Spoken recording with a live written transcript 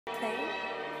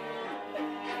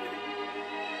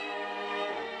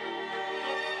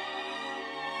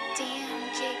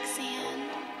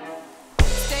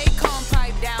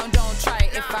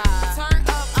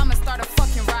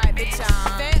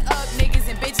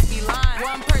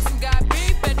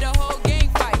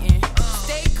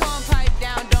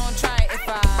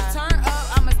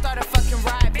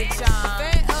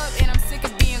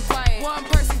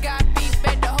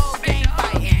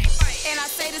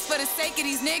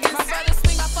niggas. My brother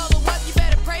swing, I follow up, you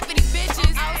better pray for these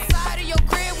bitches. Outside of your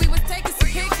crib, we was taking some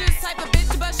pictures. Type of bitch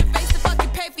to bust your face to fucking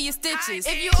pay for your stitches.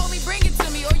 If you owe me, bring it to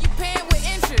me, or you paying with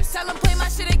interest. Tell them play my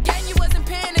shit again, you wasn't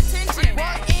paying attention.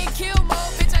 Walk in, kill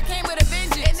mode, bitch, I came with a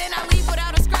vengeance. And then I leave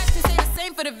without a scratch to say the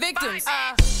same for the victims.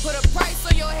 Put a price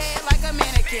on your head like a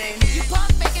mannequin. You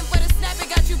pump faking for the snap, it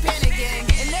got you panicking.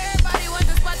 And everybody wants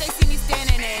the spot they see me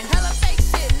standing in. Hella fake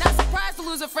shit, not surprised to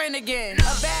lose a friend again.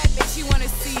 A bad bitch, she wanna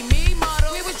see me model.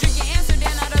 We was drinking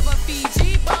Amsterdam out of a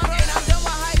Fiji bottle. And I'm done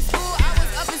with high school, I was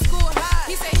up in school high.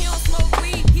 He said he don't smoke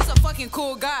weed, he's a fucking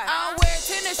cool guy. I don't wear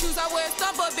tennis shoes, I wear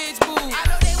stomp a bitch boots. I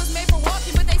know they was made for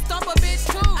walking, but they stomp a bitch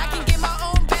too. I can get my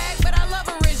own bag, but I love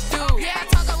a rich dude. Yeah, I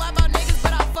talk a lot about niggas,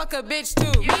 but I'll fuck a bitch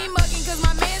too. Me mugging cause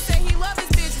my man said he love his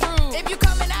bitch rude. If you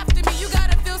coming after me, you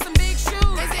gotta feel some big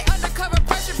shoes. Is it undercover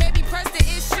pressure, baby, press the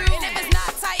issue. And if it's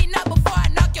not, tighten up before I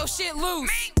knock your shit loose.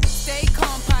 Stay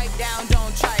calm, pipe down,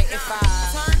 don't try it. If I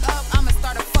turn up, I'ma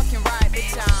start a fucking riot,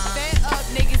 bitch. I'm fed up,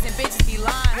 niggas and bitches be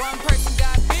lying. One person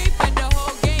got beef and the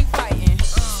whole gang fighting.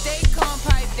 Stay calm,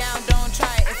 pipe down, don't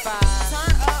try it. If I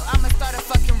turn up, I'ma start a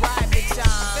fucking riot, bitch.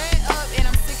 I'm fed up and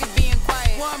I'm sick of being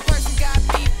quiet. One person got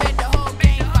beef and the whole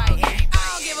gang fighting. I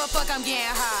don't give a fuck, I'm getting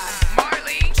high.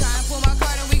 Marley, Try and pull my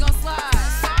card and we gon' slide.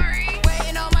 sorry,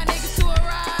 Waiting on my niggas to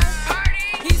arrive. party,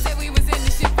 He said we was in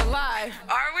this shit for life.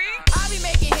 are we? I be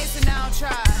making hits and I don't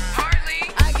try. Hardly,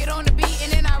 I get on the beat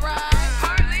and then I ride.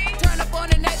 hardly, Turn up on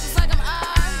the net just like I'm I.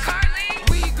 Carly,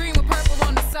 Weed green with purple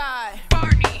on the side.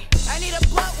 Barney, I need a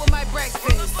blunt with my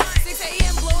breakfast. 6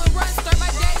 a.m. blowing runs, start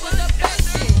my day with the best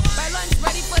shit. By lunch,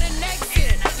 ready for the next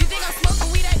shit. You think I'm smoking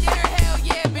weed at dinner? Hell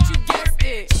yeah, bitch, you guessed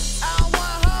it. I don't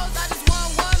want hoes, I just want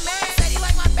one man. Said he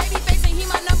like my baby face and he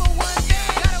my #1 fan.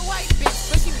 Got a white bitch,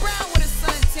 but she brown with a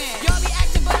suntan. Y'all be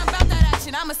acting, but I'm about that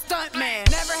action, I'm a stunt man.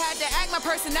 Never had to act, my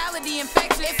personality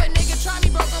infectious. If a nigga try me,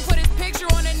 bro, gon' put his picture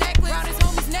on a necklace. Round his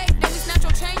homie's neck, then we snatch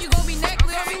your chain, you gon' be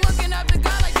necklace. Don't be looking up to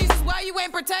God like Jesus, why you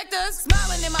ain't protect us?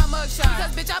 Smiling in my mugshot,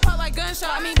 because bitch, I pop like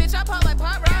gunshot. I mean, bitch, I pop like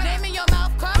pop rock. Name in your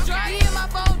mouth, cough drop. He in my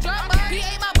phone, drop by. He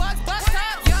ate my bucks, bust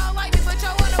top. Y'all like me, but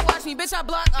y'all wanna watch me, bitch, I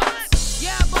block us.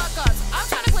 Yeah, I block us. I'm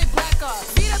tryna play black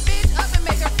ops. Beat a bitch up and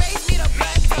make her face meet a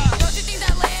black top. Don't you think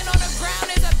that laying on the ground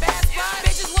is a bad spot?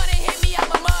 Bitches wanna hit me, I'm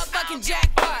a motherfucking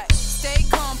jackpot. Stay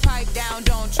calm, pipe down,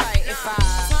 don't try it.